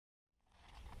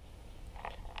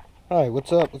Hi,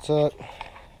 what's up? What's up?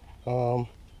 We're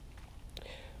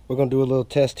gonna do a little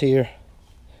test here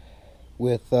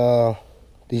with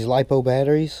these LiPo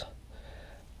batteries.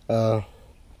 I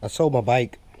sold my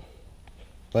bike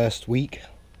last week,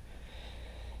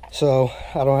 so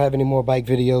I don't have any more bike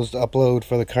videos to upload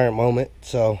for the current moment.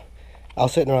 So I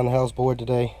was sitting around the house bored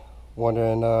today,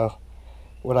 wondering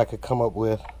what I could come up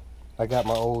with. I got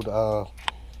my old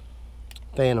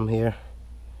Phantom here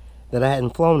that I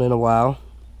hadn't flown in a while.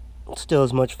 Still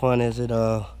as much fun as it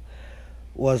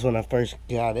was when I first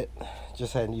got it.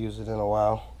 Just hadn't used it in a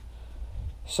while.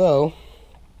 So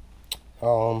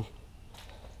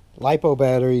LiPo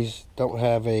batteries don't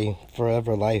have a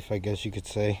forever life, I guess you could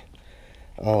say.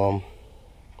 Once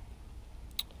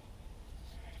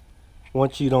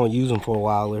you don't use them for a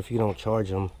while, or if you don't charge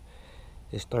them,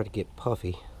 they start to get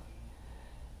puffy.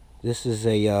 This is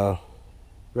a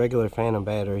regular Phantom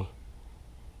battery,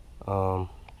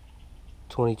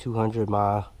 2200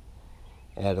 mAh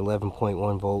at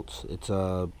 11.1 volts. It's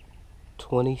a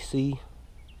 20C,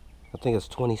 I think it's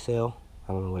 20 cell,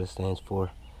 I don't know what it stands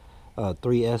for.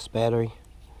 3S battery.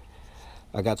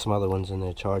 I got some other ones in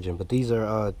there charging, but these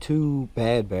are two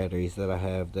bad batteries that I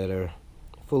have that are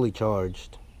fully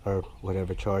charged, or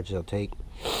whatever charge they'll take.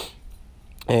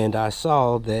 And I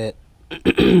saw that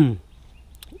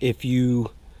if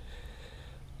you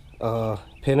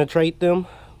penetrate them,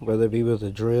 whether it be with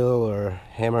a drill or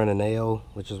hammer and a nail,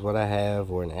 which is what I have,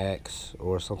 or an axe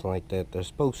or something like that, they're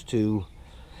supposed to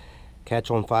catch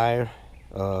on fire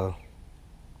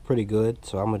pretty good.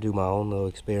 So I'm gonna do my own little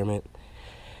experiment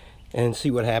and see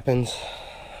what happens.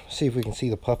 See if we can see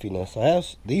the puffiness. I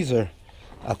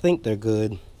think they're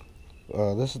good.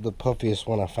 This is the puffiest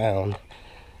one I found,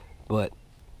 but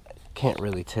can't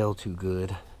really tell too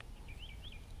good.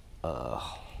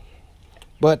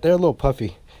 But they're a little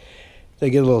puffy. They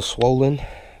get a little swollen,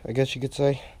 I guess you could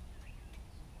say.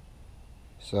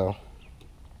 So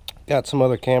got some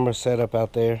other cameras set up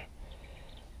out there.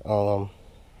 I'm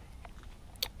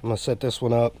gonna set this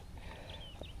one up,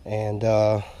 and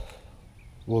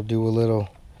we'll do a little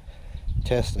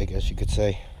test, I guess you could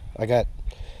say. I got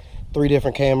 3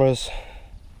 different cameras.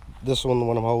 This one, the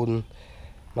one I'm holding,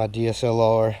 my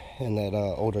DSLR, and that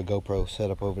older GoPro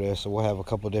set up over there. So we'll have a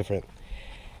couple different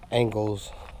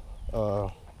angles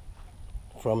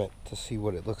from it to see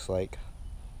what it looks like.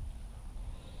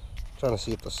 Trying to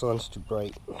see if the sun's too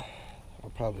bright.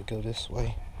 I'll probably go this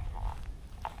way.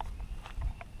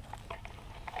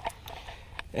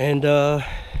 And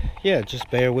yeah, just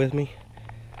bear with me.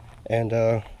 And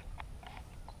I'm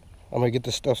gonna get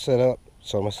this stuff set up.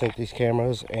 So I'm gonna sync these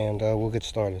cameras, and we'll get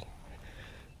started.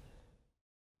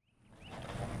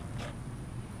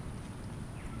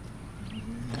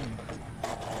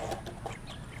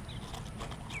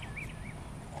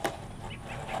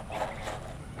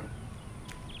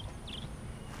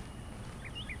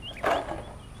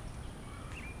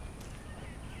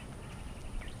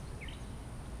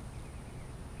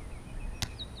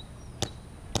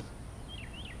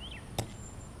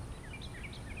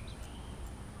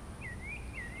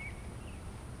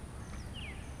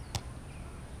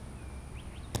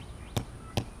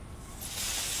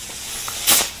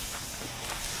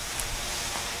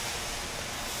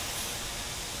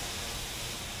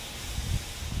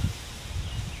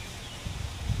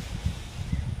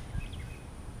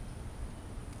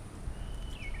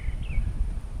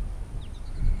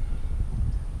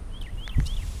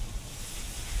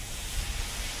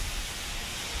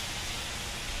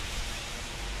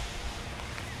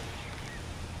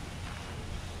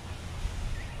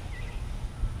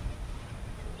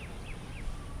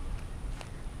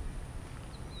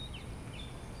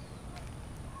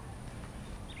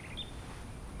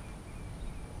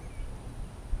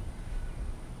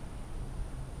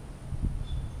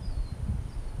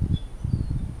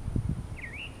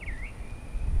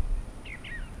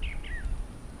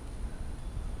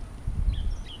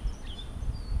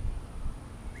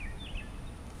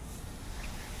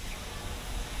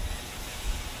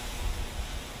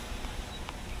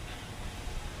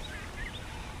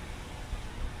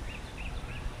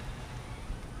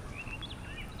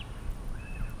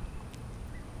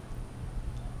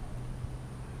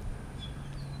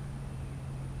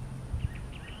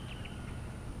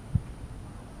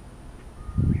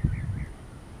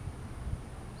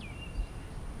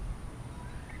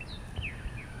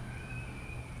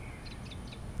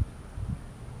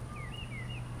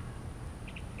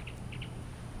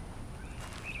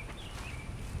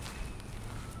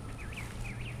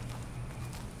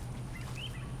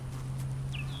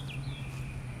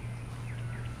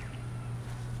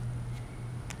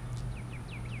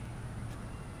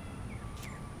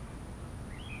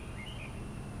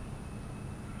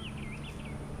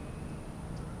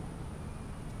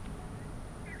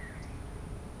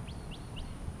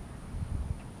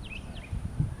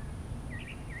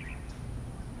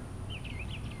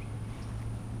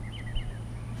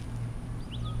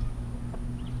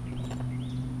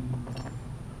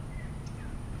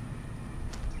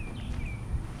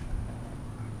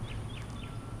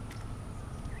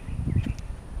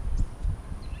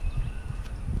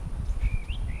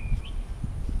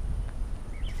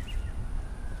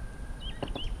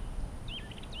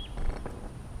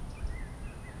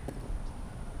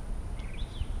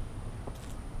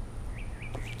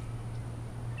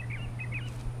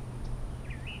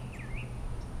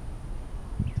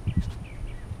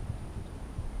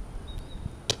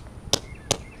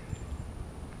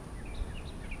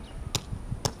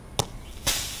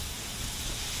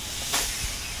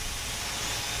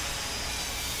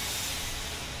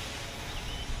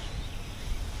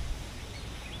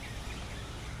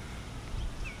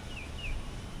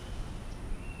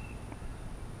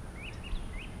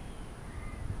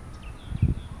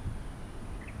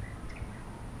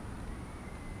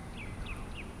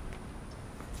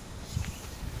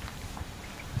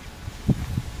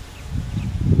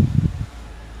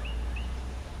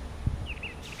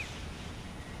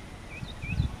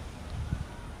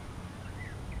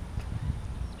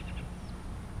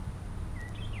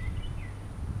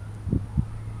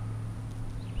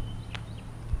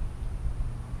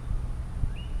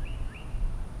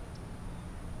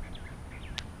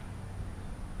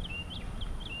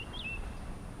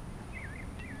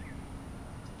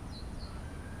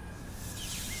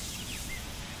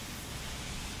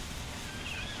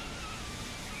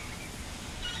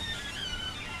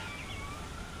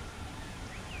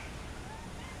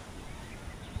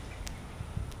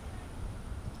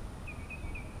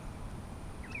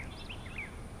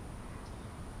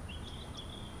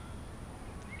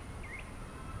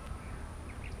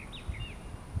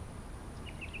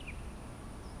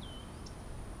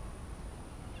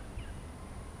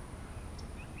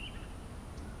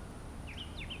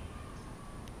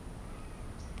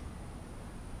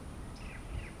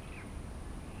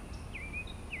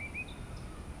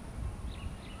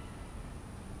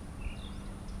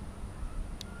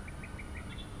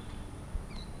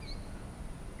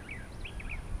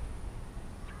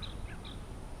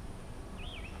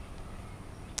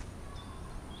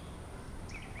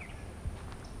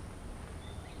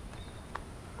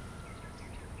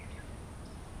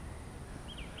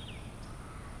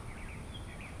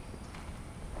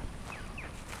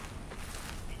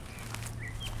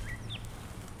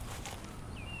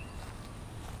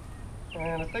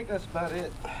 And I think that's about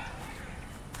it.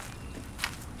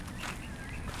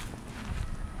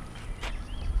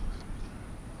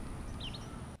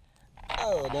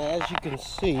 Oh, now as you can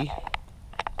see,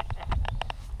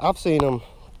 I've seen them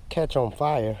catch on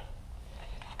fire.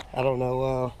 I don't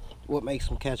know what makes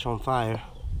them catch on fire,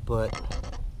 but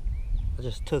I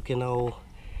just took an old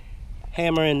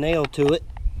hammer and nail to it.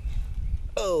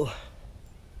 Oh,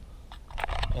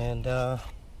 and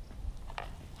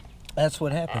that's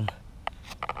what happened.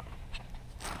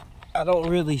 I don't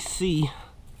really see,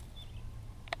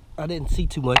 I didn't see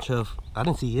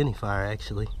any fire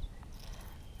actually.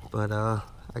 But I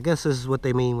guess this is what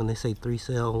they mean when they say 3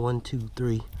 cell, 1, 2,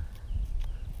 3.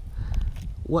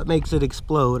 What makes it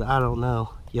explode, I don't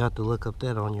know. You have to look up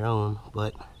that on your own,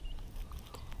 but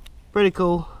pretty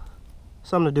cool.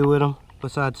 Something to do with them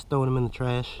besides throwing them in the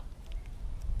trash.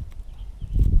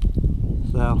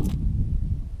 So,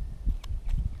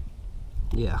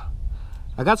 yeah.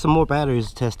 I got some more batteries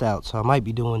to test out, so I might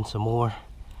be doing some more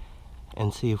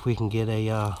and see if we can get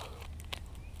a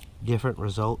different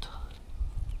result.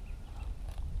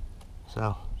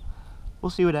 So, we'll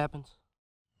see what happens.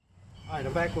 Alright,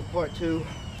 I'm back with part 2.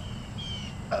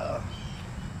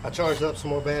 I charged up some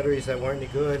more batteries that weren't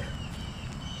any good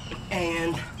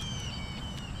and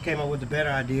came up with a better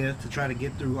idea to try to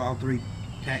get through all 3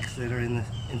 packs that are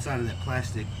inside of that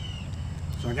plastic.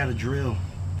 So I got a drill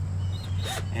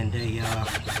and a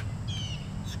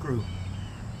screw.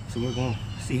 So we're going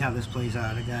to see how this plays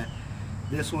out. I got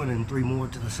this one and 3 more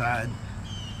to the side.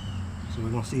 So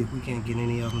we're going to see if we can't get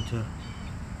any of them to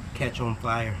catch on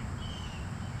fire.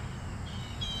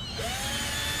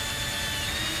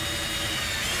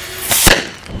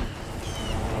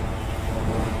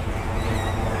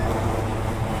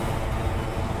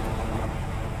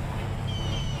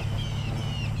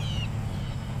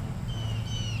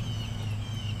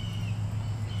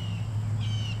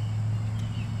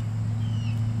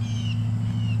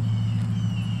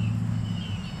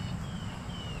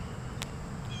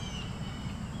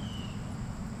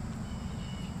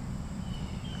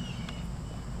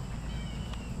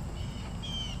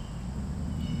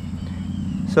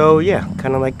 So yeah,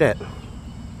 kind of like that.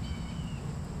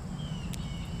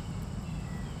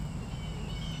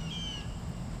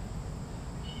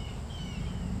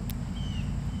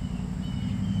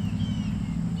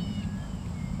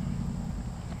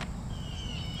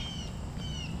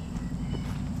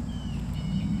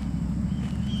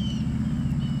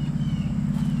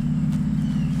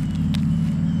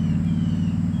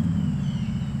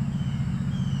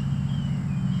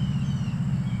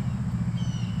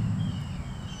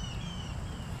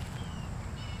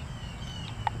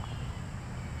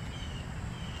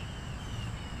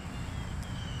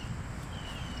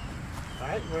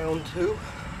 Alright, round 2.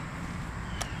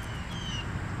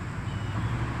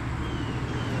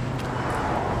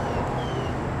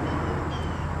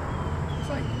 It's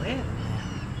like lead.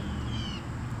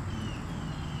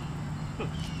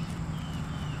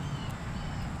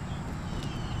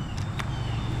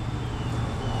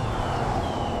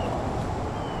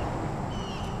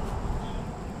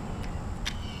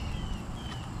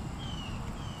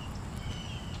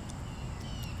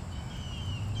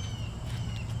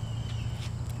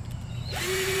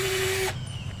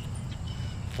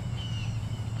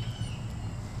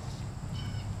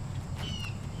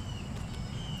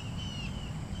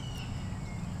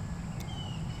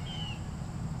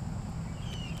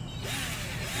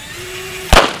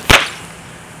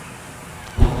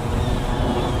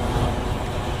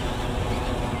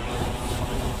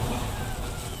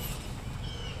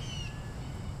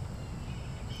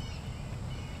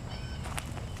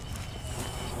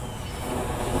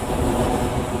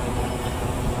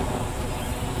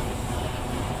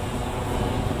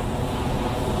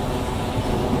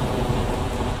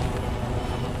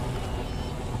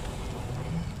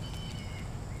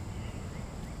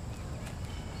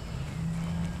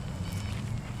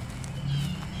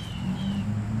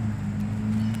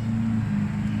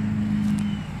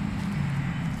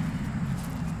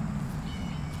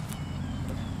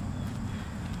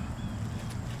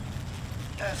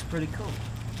 That's pretty cool.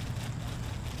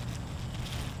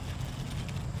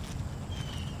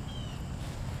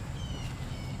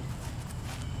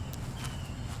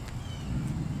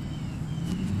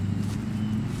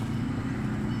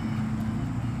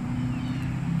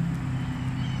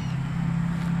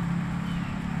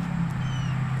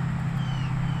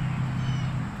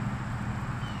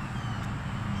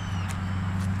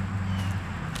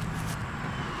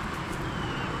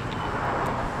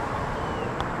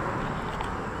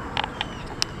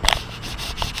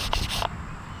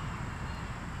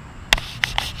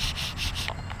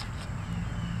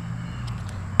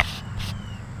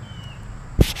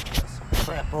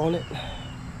 up on it.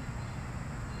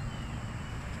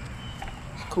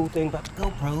 It's a cool thing about the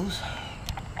GoPros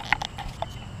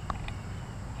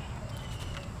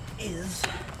is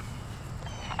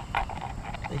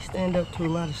they stand up to a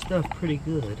lot of stuff pretty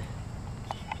good.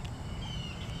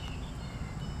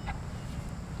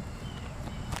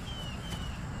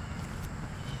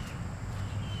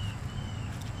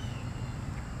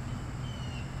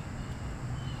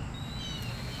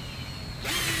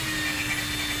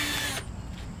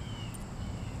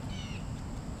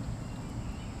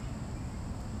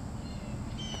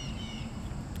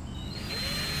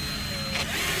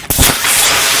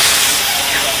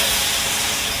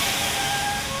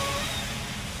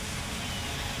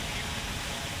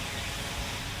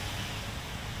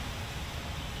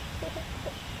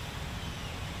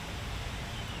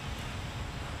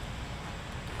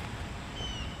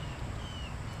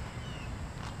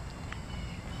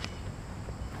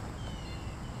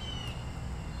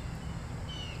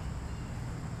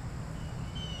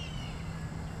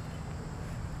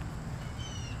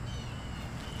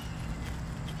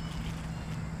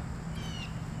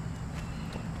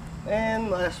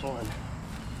 And last one.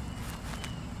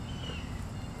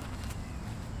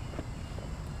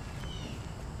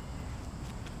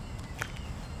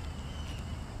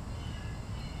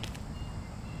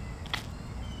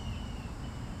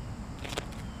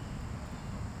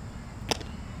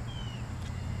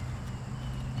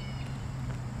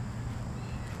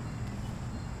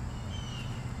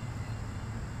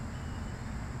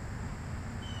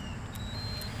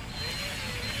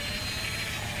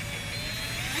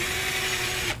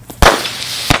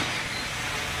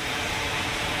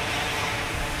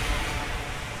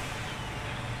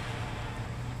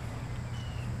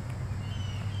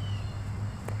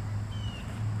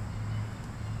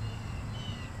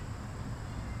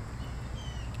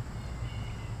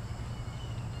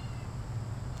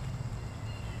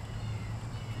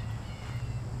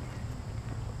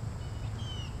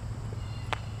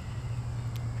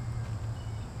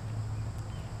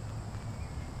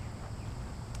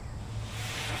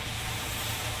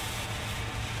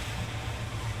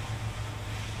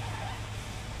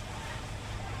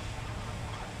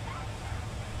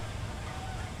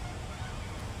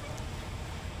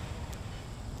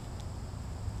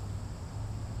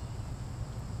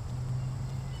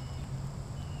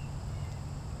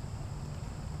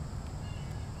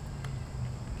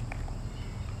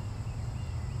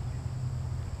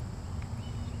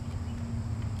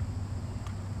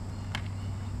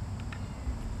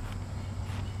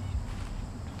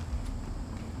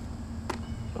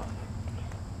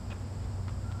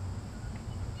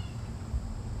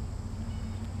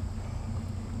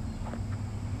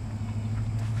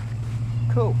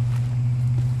 Cool.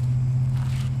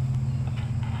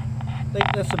 I think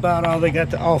that's about all they got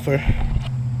to offer.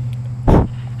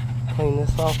 Clean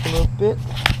this off a little bit.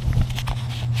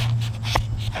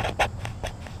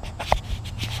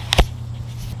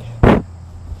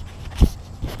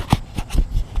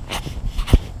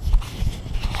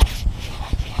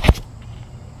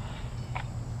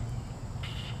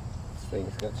 This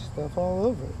thing's got stuff all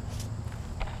over it.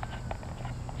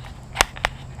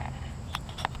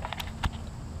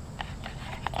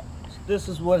 This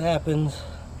is what happens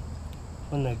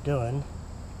when they're done.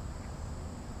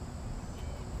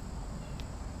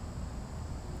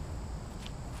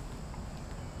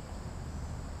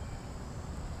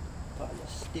 Find a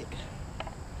stick.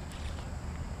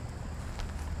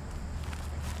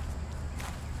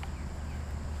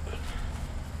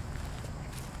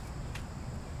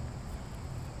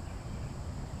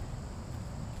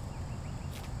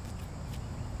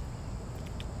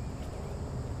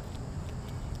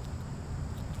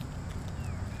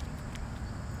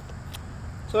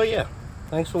 So yeah,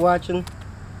 thanks for watching.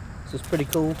 This is pretty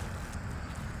cool.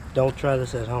 Don't try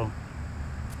this at home.